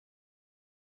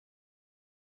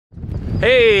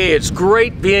Hey, it's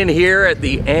great being here at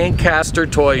the Ancaster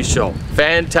Toy Show.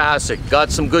 Fantastic.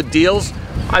 Got some good deals.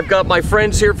 I've got my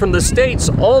friends here from the States,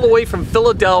 all the way from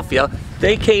Philadelphia.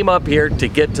 They came up here to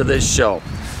get to this show.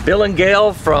 Bill and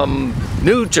Gail from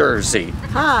New Jersey.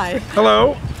 Hi.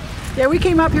 Hello. Yeah, we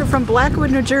came up here from Blackwood,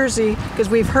 New Jersey because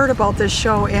we've heard about this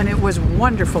show and it was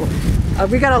wonderful.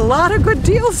 We got a lot of good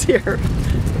deals here.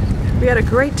 We had a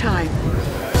great time.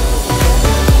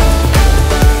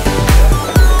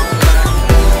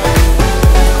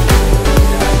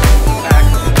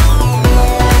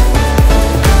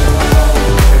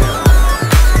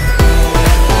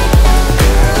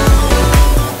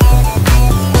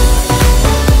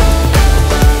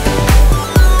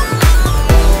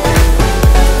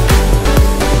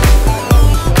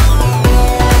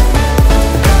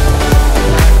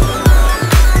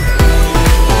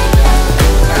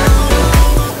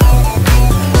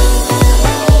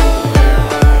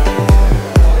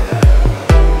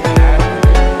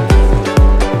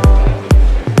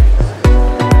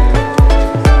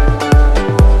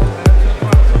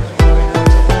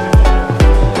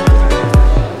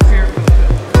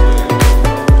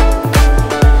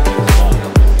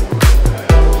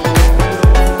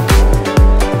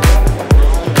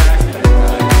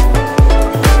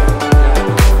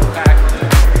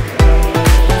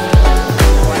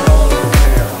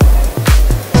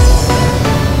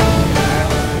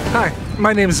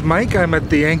 My name is Mike. I'm at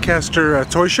the Ancaster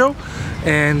Toy Show,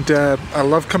 and I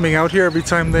love coming out here every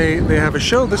time they have a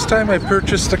show. This time I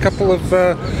purchased a couple of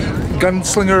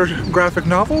gunslinger graphic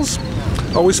novels.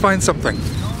 Always find something.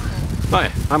 Hi,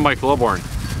 I'm Mike Loborn.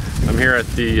 I'm here at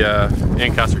the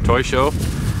Ancaster Toy Show.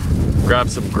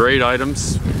 Grabbed some great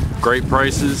items, great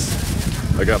prices.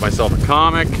 I got myself a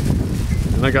comic,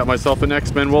 and I got myself an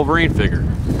X-Men Wolverine figure.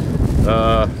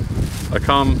 I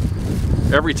come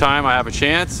every time I have a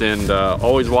chance and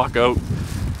always walk out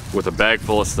with a bag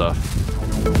full of stuff.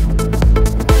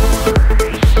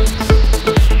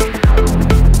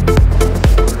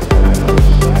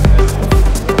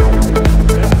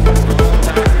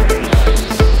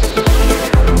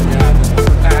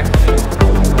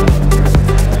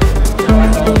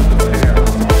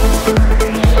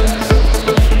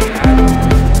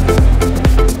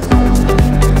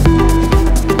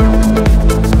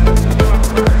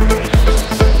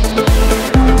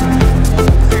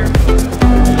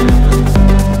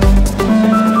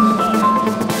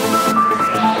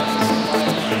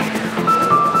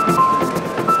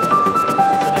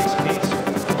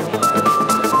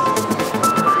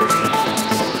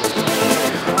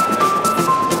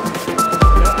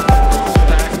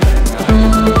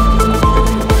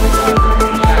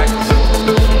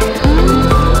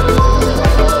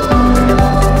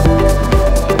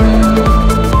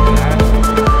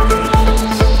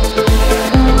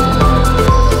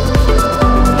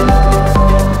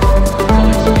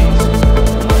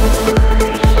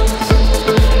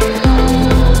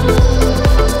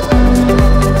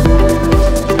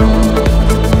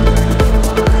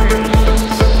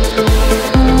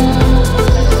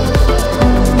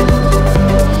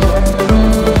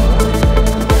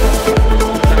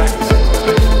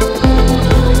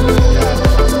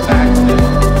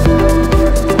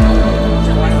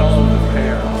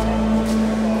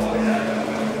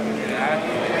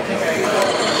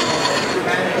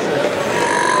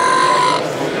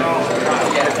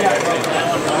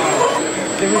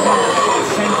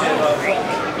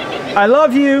 I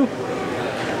love you.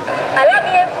 I love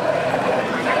you.